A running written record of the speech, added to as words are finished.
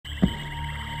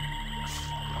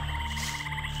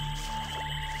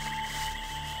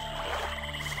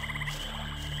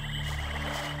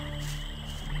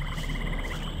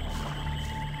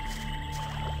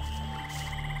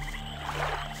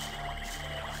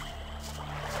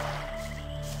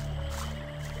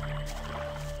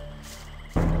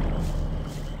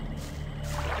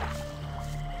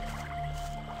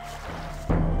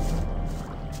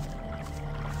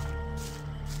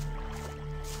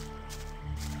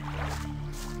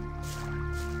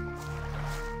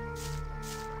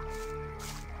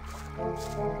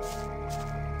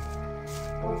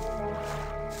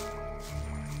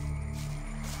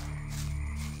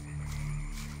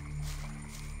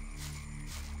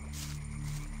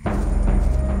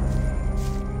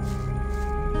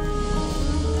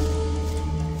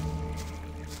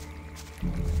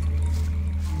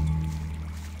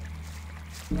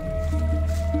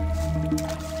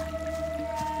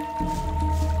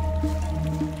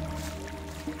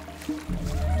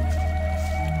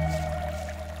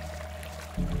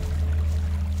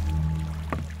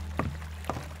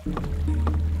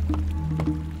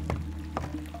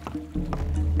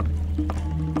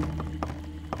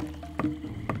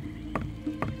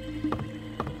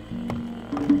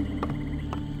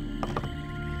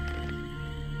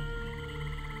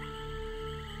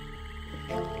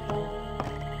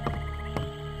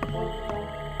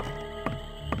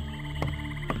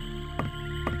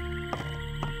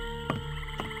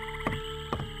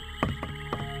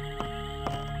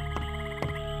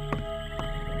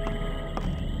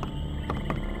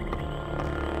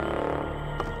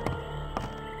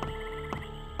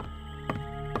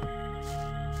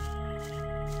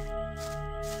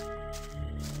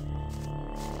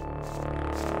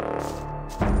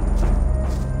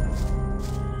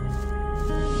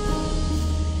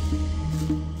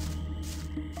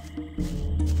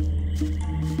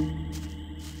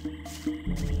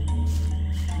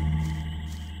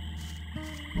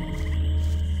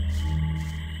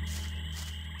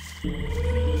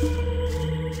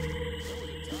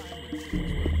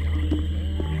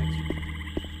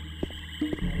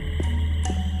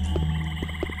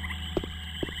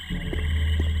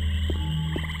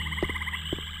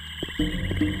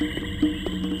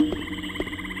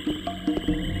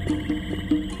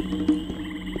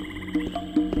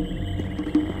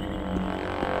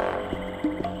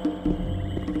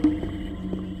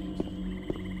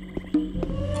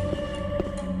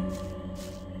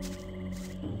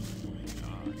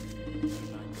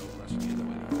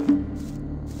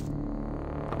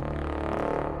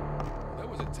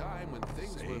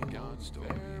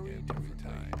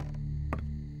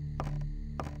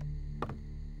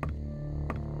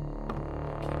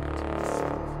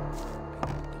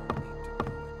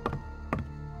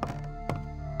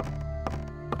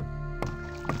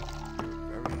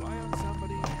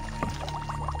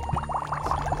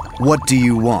What do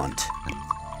you want?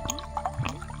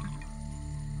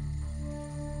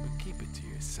 Keep it to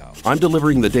yourself. I'm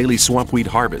delivering the daily swampweed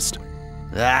harvest.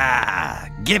 Ah,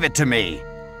 give it to me.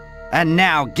 And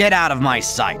now get out of my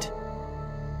sight.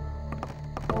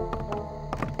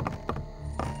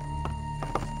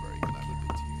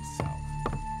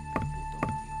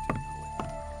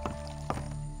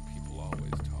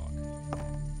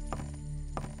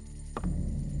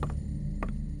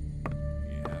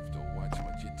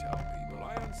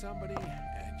 Somebody and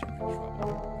you're in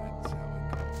trouble. That's how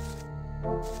it goes.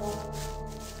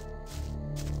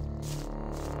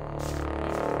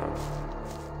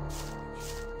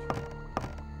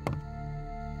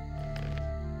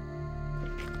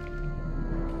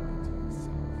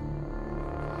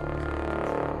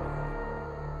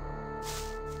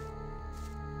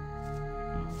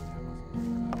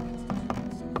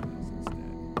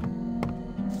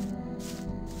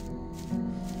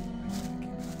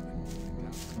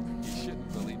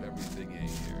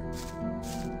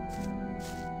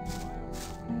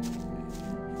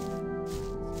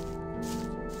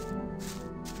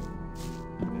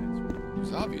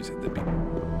 Obvious at the beginning.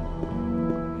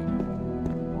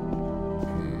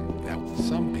 Now,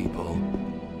 some people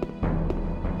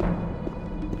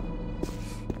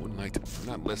wouldn't like to. I'm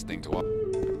not listening to all.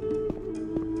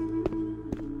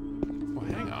 Well,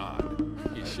 hang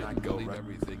on. You shouldn't believe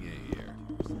everything you hear.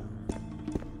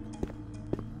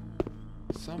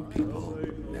 Some people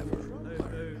never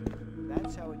learn.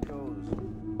 That's how it goes.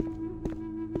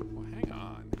 Well, hang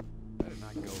on. Better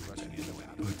not go rushing into it.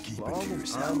 But keep it to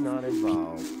yourself. I'm not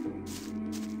involved.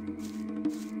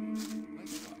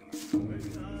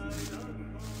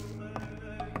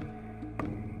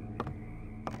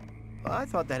 I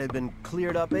thought that had been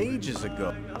cleared up ages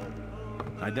ago.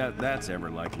 I doubt that's ever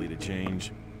likely to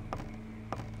change.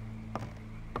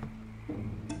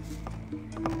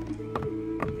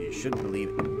 You shouldn't believe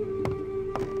it.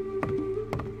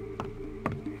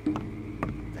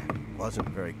 That wasn't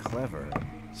very clever.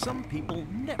 Some people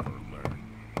never learn.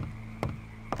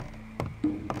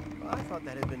 I thought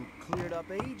that had been cleared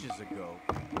up ages ago.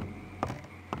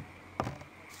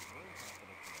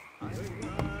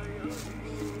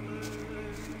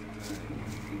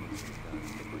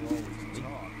 People always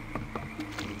talk.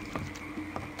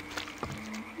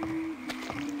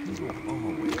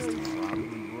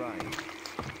 Probably right.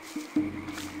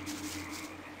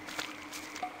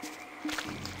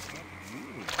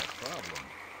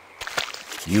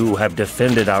 You have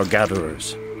defended our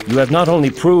gatherers. You have not only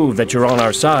proved that you're on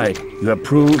our side, you have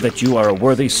proved that you are a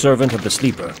worthy servant of the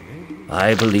Sleeper.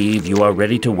 I believe you are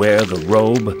ready to wear the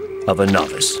robe of a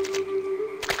novice.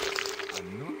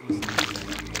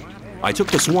 I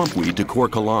took the swampweed to Kor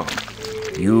Kalam.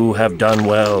 You have done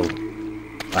well.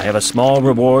 I have a small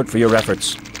reward for your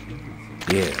efforts.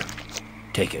 Here,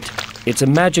 take it. It's a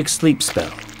magic sleep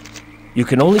spell. You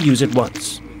can only use it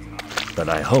once, but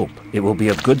I hope it will be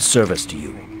of good service to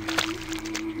you.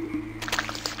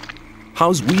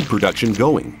 How's weed production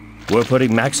going? We're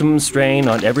putting maximum strain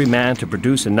on every man to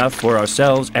produce enough for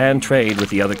ourselves and trade with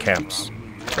the other camps.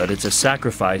 But it's a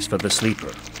sacrifice for the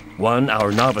Sleeper, one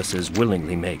our novices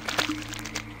willingly make.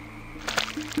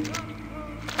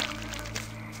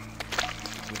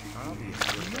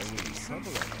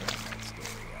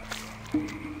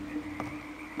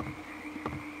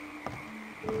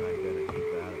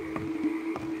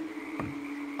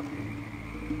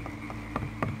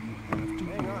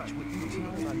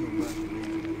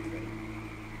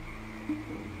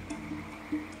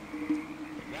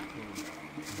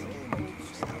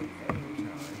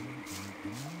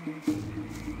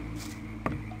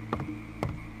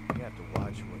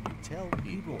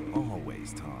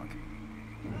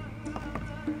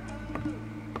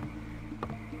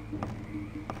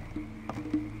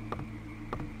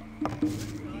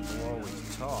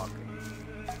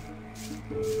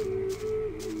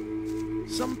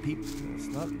 Some people... It's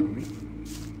not me.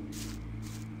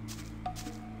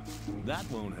 That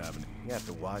won't happen. You have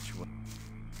to watch what...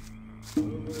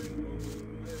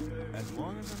 As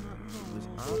long as I'm not... It was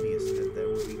obvious that there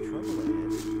would be trouble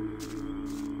ahead.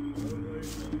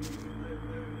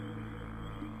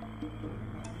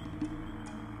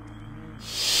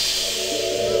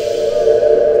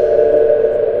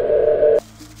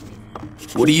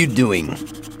 What are you doing?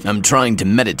 I'm trying to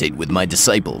meditate with my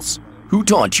disciples. Who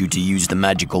taught you to use the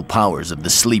magical powers of the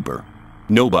Sleeper?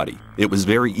 Nobody. It was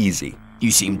very easy.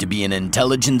 You seem to be an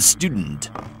intelligent student.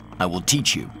 I will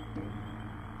teach you.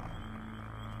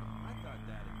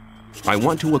 I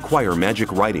want to acquire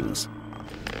magic writings.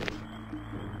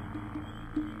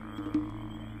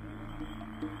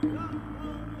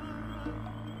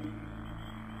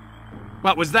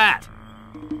 What was that?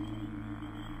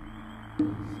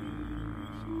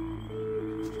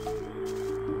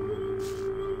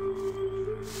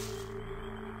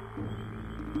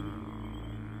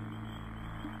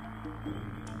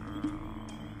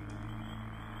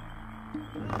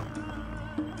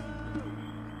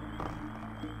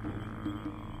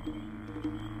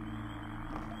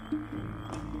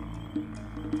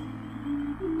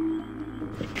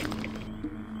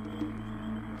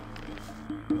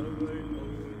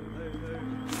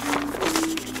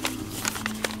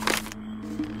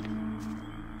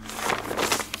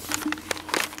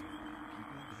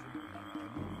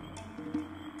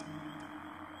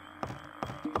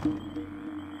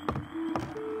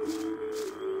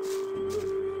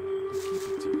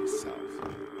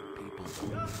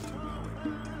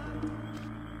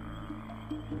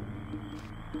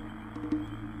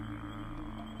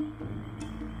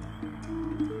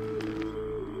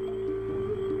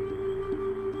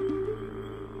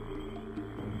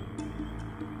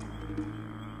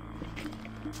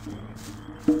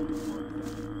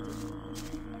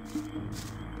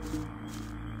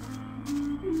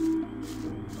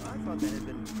 thought that had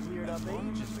been cleared up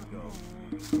ages ago.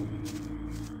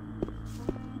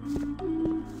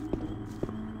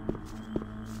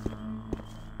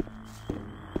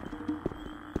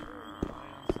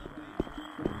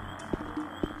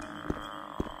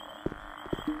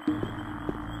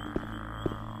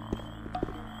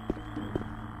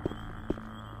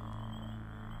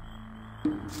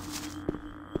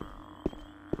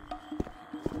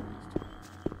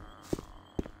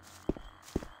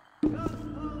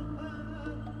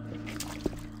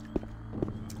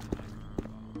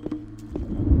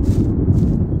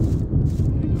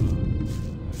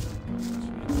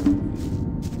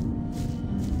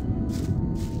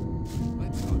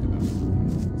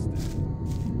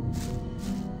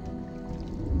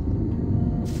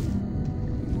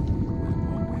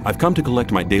 I've come to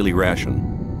collect my daily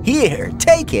ration. Here,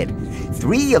 take it.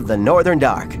 3 of the Northern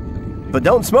Dark. But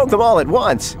don't smoke them all at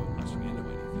once.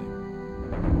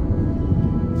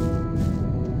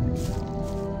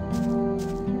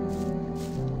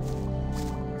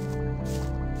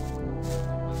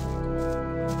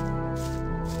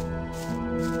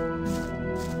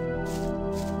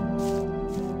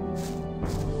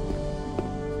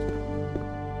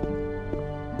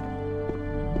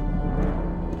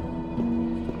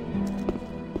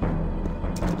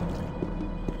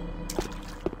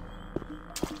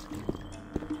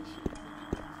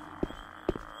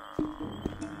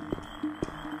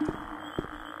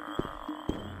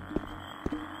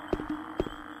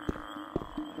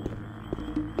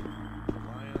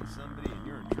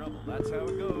 That's how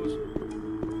it goes.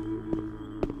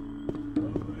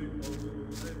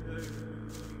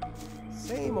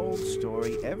 Same old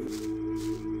story every...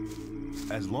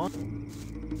 As long...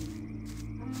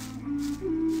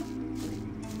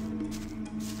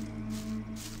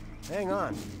 Hang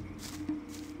on.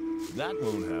 That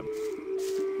won't happen.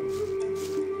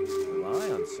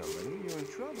 Rely on somebody, you're in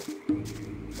trouble.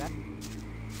 That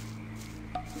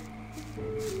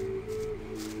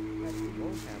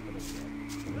won't happen again.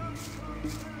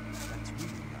 That's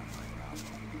really not my problem.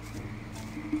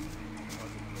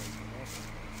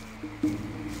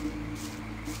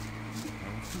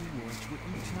 Don't you watch what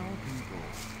you tell people?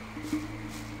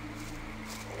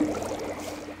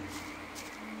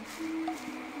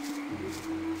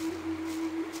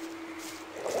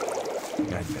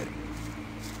 I'd better.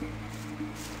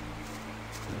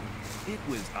 It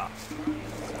was up.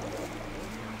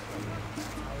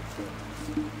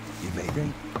 You may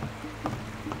think.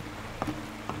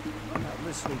 I'm not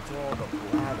listening to all the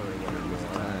blathering anymore.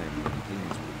 Time when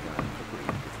things were done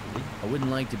pretty differently. I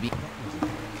wouldn't like to be... It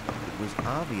was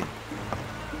obvious.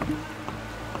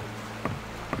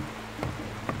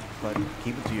 But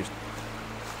keep it to yourself.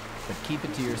 But keep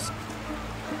it to yourself.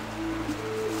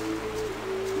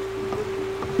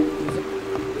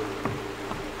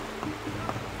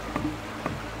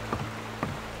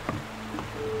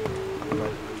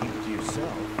 But keep it to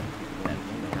yourself. That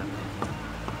won't happen again.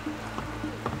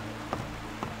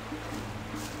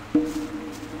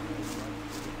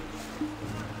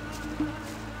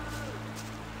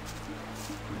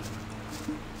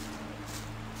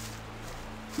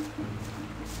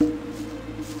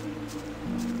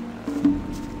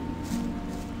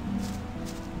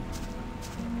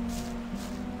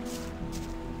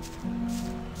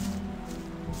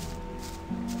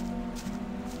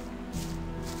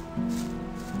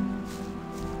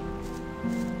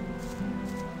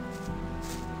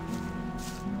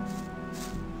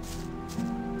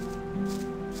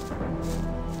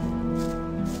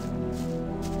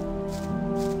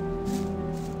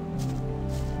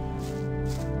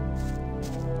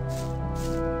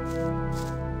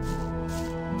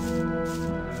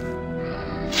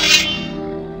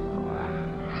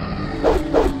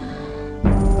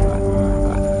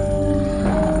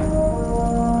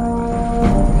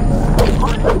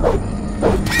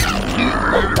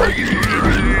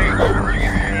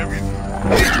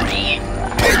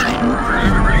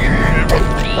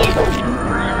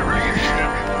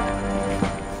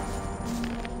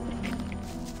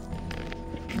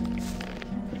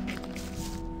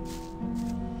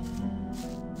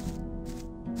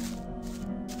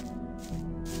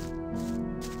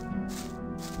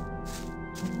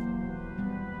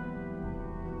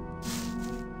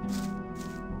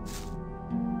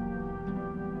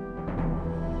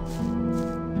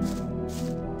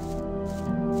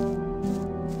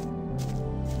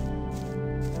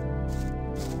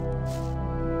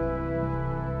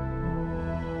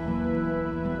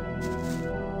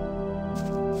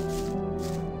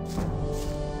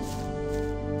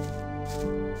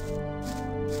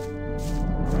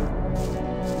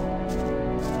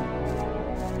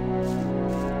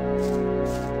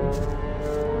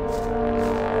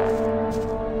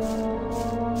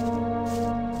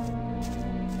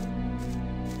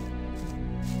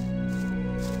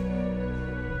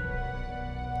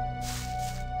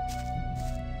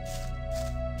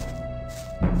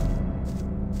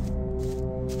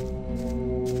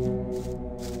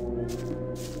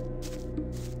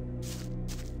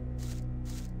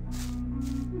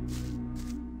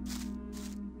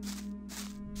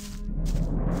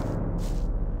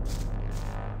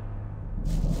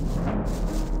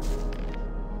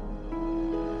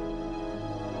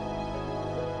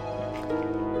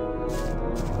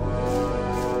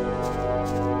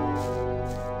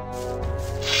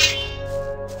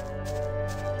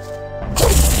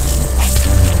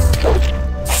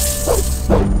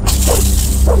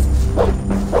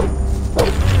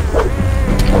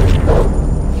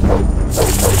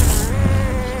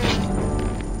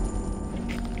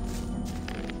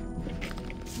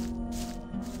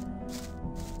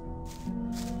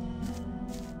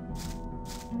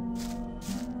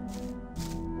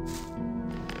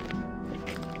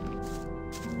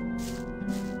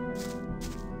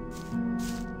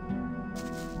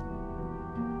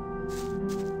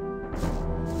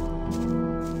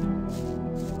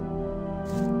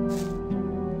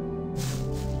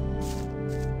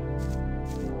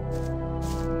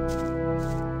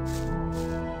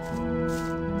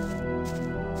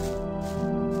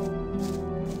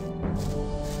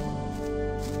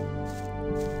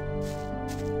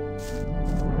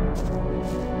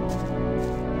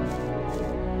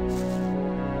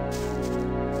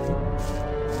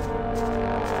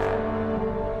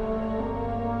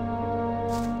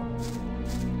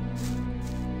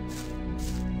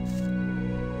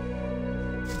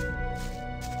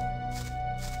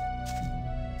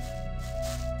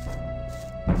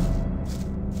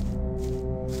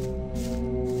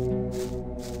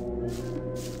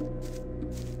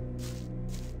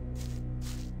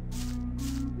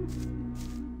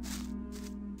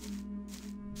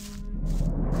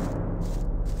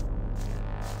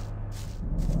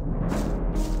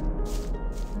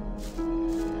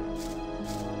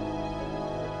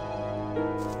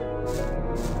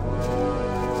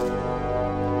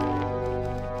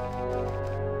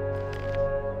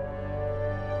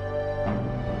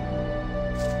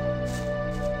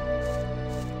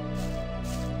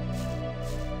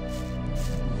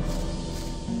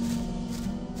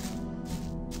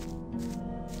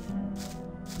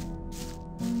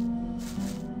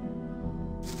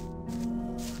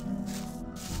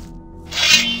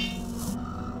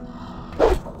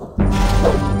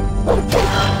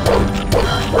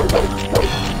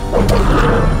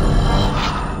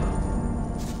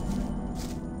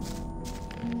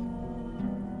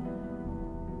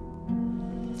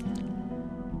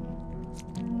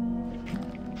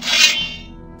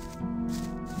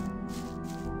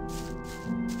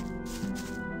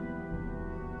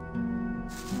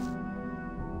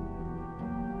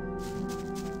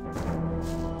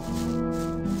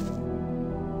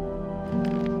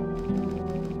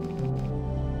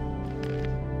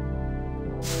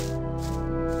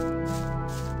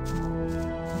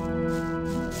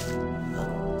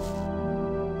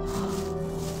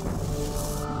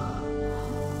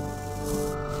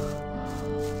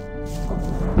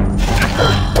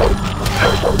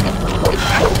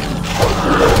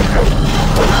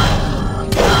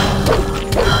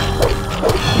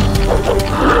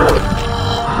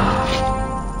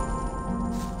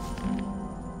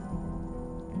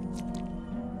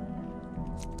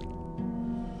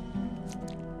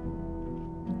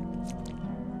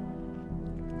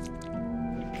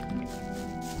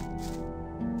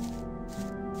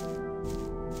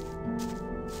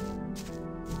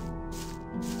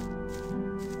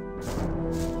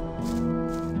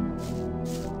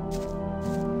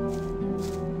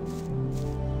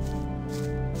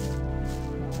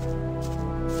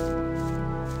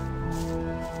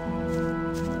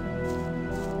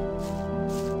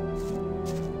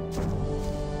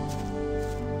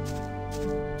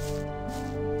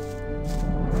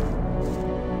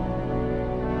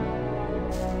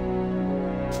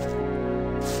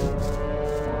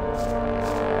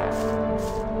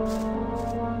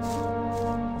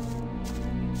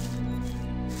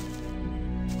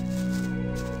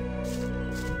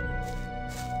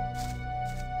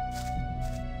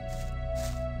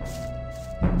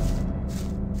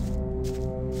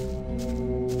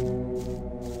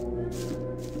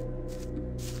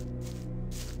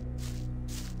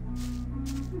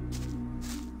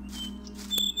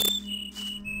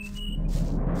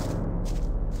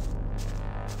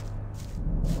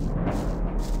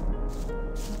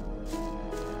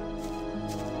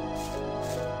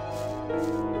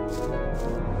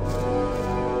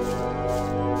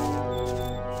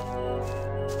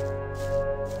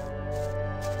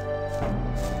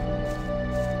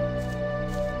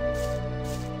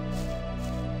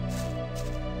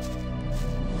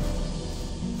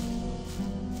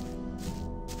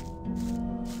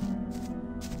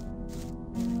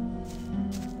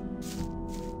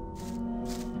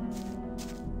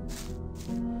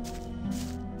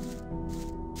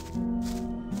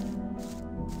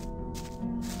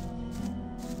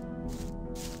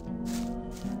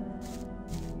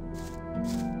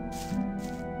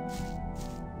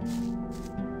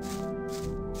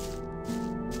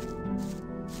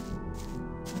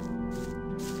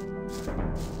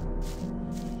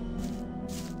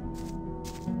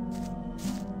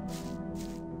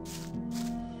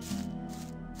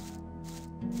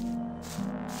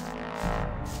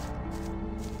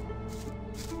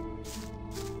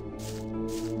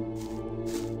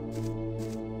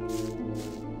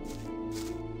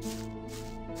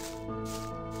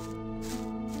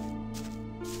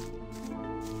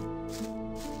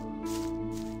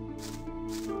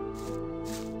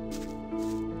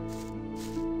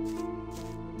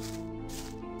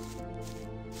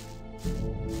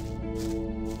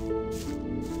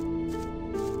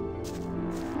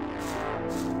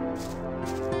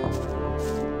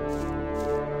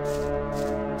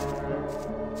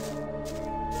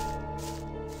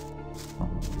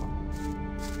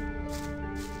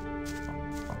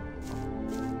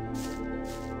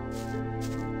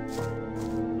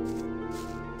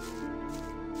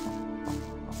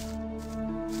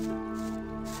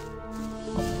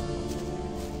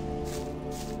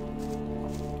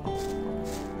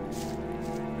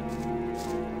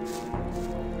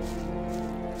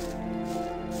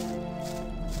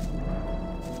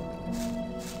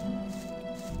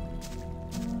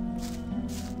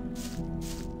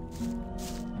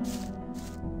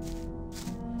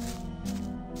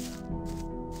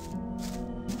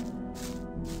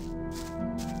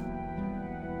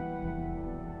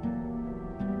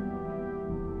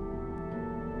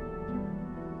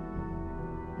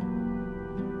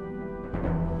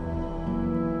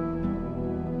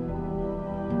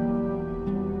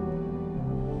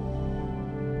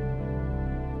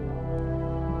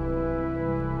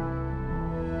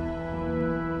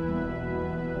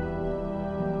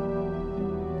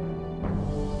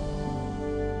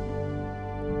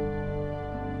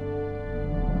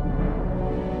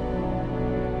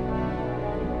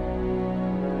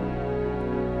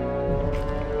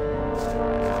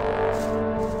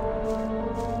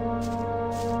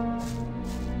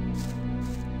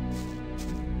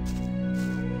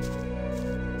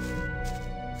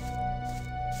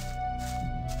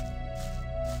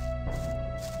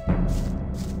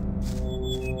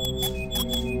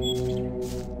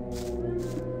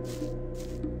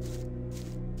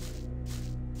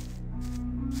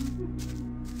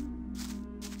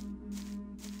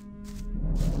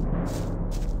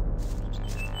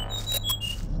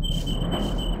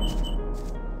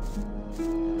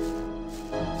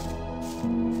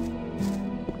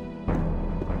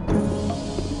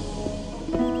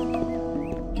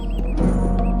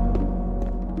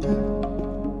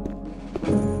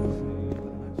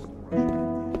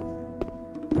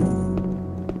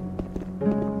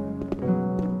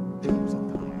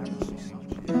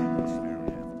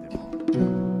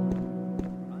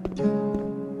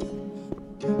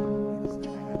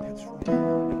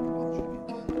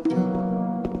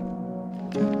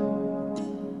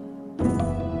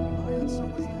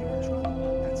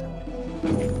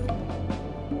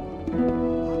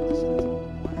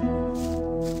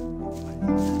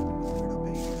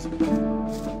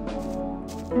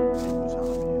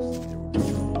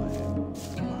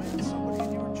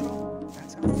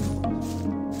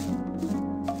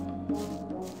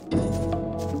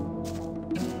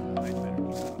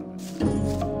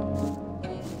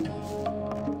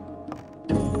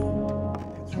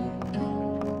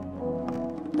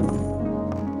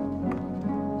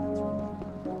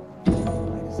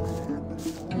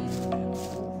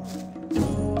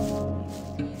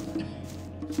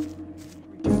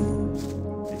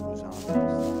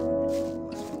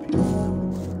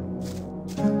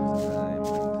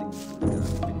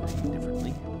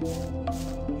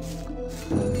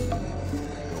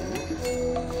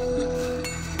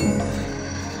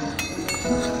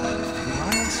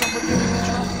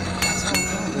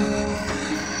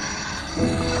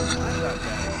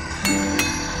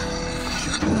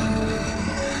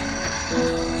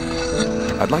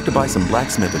 I'd like to buy some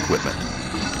blacksmith equipment.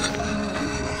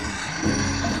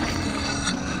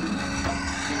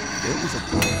 There was a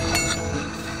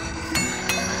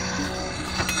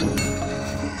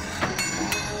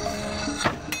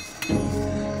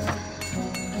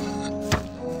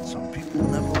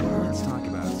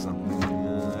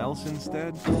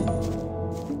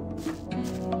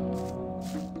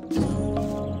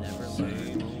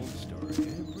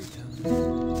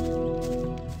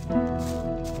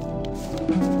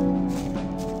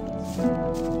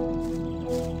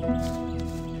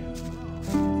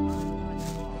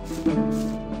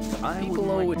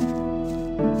go with... People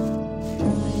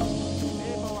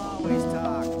always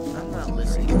talk. I'm not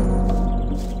listening.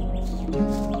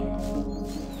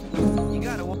 You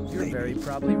gotta. You're very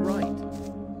probably right.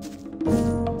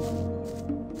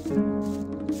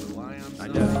 I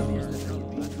doubt it.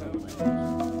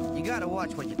 You gotta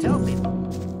watch what you tell people.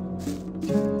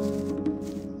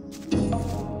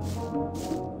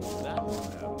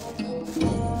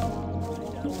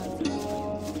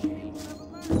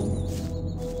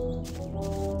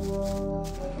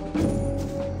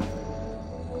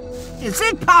 Is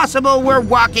it possible we're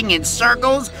walking in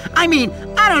circles? I mean,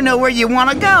 I don't know where you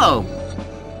want to go.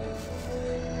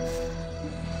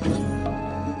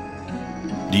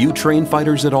 Do you train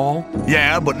fighters at all?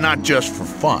 Yeah, but not just for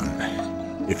fun.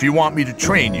 If you want me to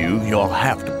train you, you'll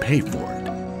have to pay for it.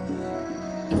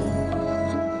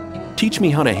 Teach me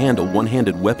how to handle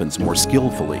one-handed weapons more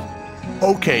skillfully.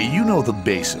 Okay, you know the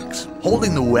basics.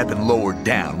 Holding the weapon lower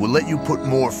down will let you put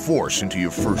more force into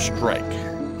your first strike.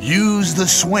 Use the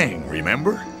swing,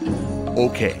 remember?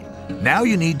 Okay, now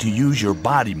you need to use your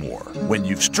body more. When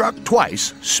you've struck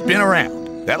twice, spin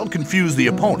around. That'll confuse the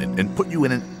opponent and put you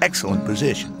in an excellent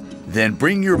position. Then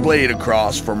bring your blade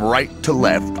across from right to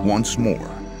left once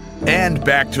more. And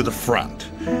back to the front.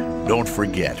 Don't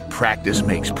forget, practice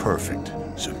makes perfect.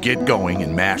 So get going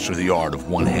and master the art of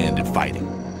one-handed fighting.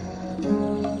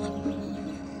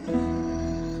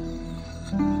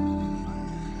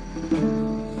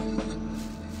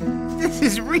 This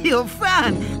is real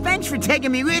fun. Thanks for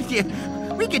taking me with you.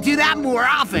 We could do that more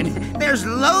often. There's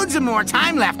loads of more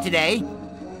time left today.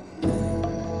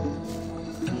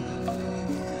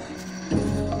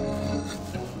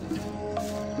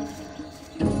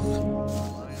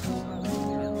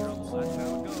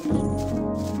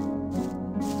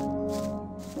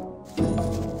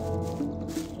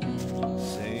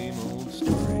 Same old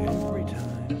story every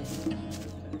time.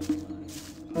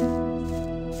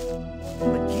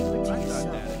 But keep it to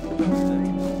yourself.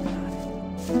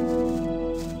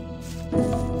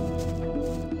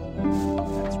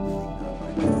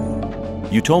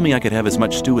 You told me I could have as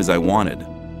much stew as I wanted.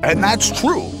 And that's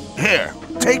true. Here,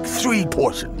 take 3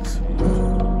 portions.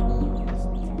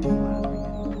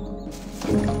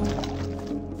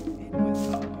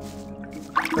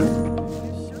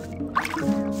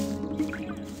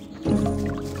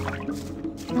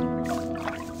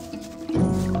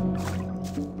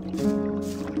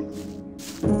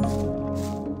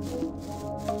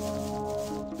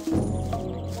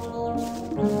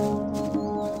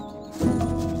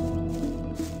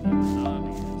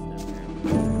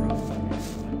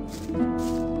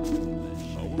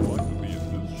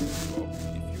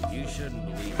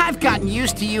 I've gotten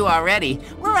used to you already.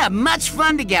 We'll have much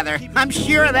fun together. I'm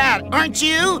sure of that, aren't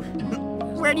you?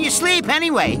 Where do you sleep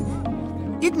anyway?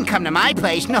 You can come to my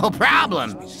place, no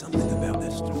problem. Something about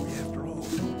that story after all.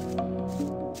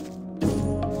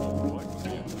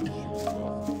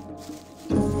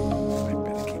 I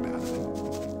better keep out of it.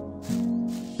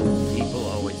 People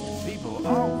always.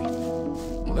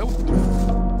 Well, that was...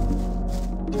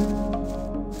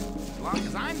 As long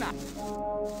as I'm not.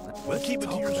 Well, keep it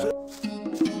to yourself.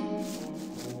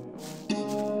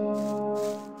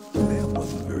 That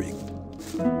wasn't very...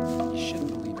 You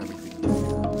shouldn't believe everything you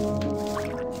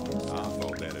hear. I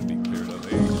thought that'd be cleared up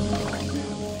ages.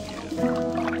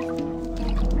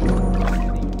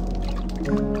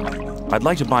 I'd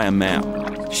like to buy a map.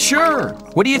 Sure.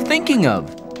 What are you thinking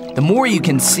of? The more you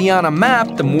can see on a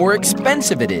map, the more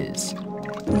expensive it is.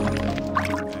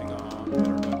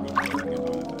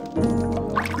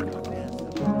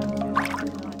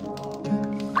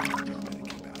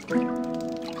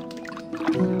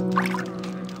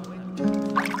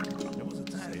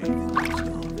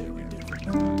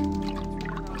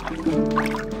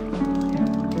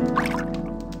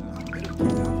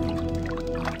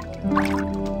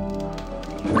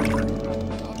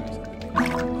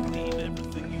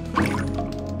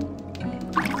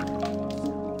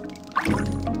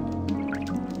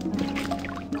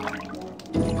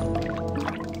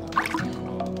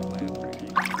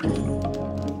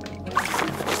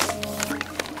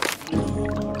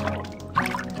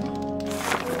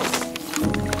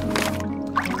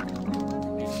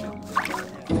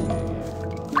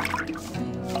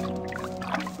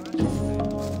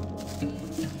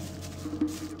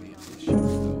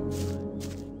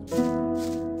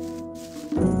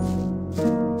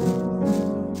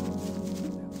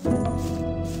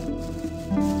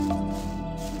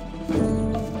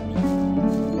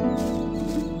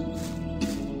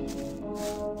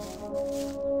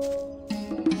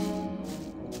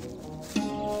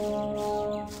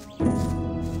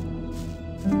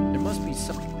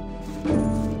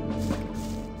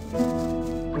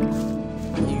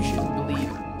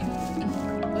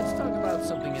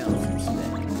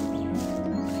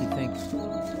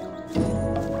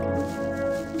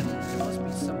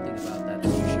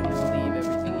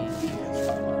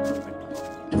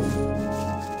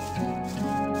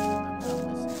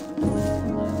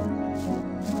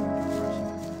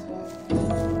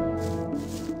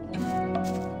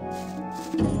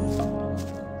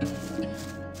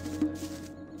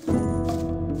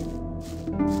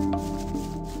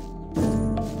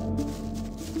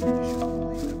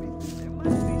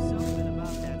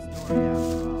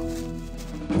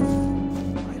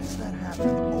 Why does that happen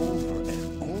over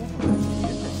and over?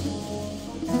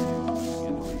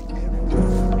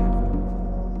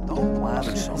 Don't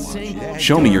blather so much. Yeah,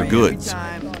 Show me your goods.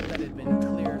 That had been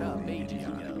cleared up ages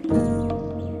ago.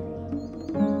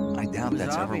 I doubt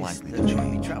that's ever likely to There might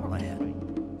be change. trouble ahead.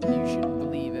 You shouldn't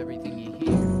believe everything you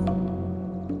hear.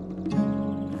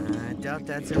 I doubt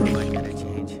that's ever likely to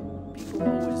change. People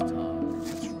always talk.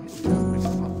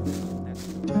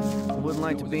 I wouldn't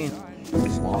like to be in. It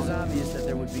was obvious that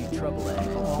there would be trouble ahead.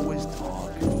 People always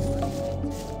talk.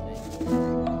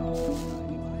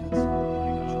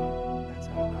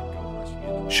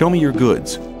 Show me your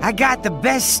goods. I got the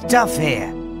best stuff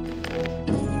here.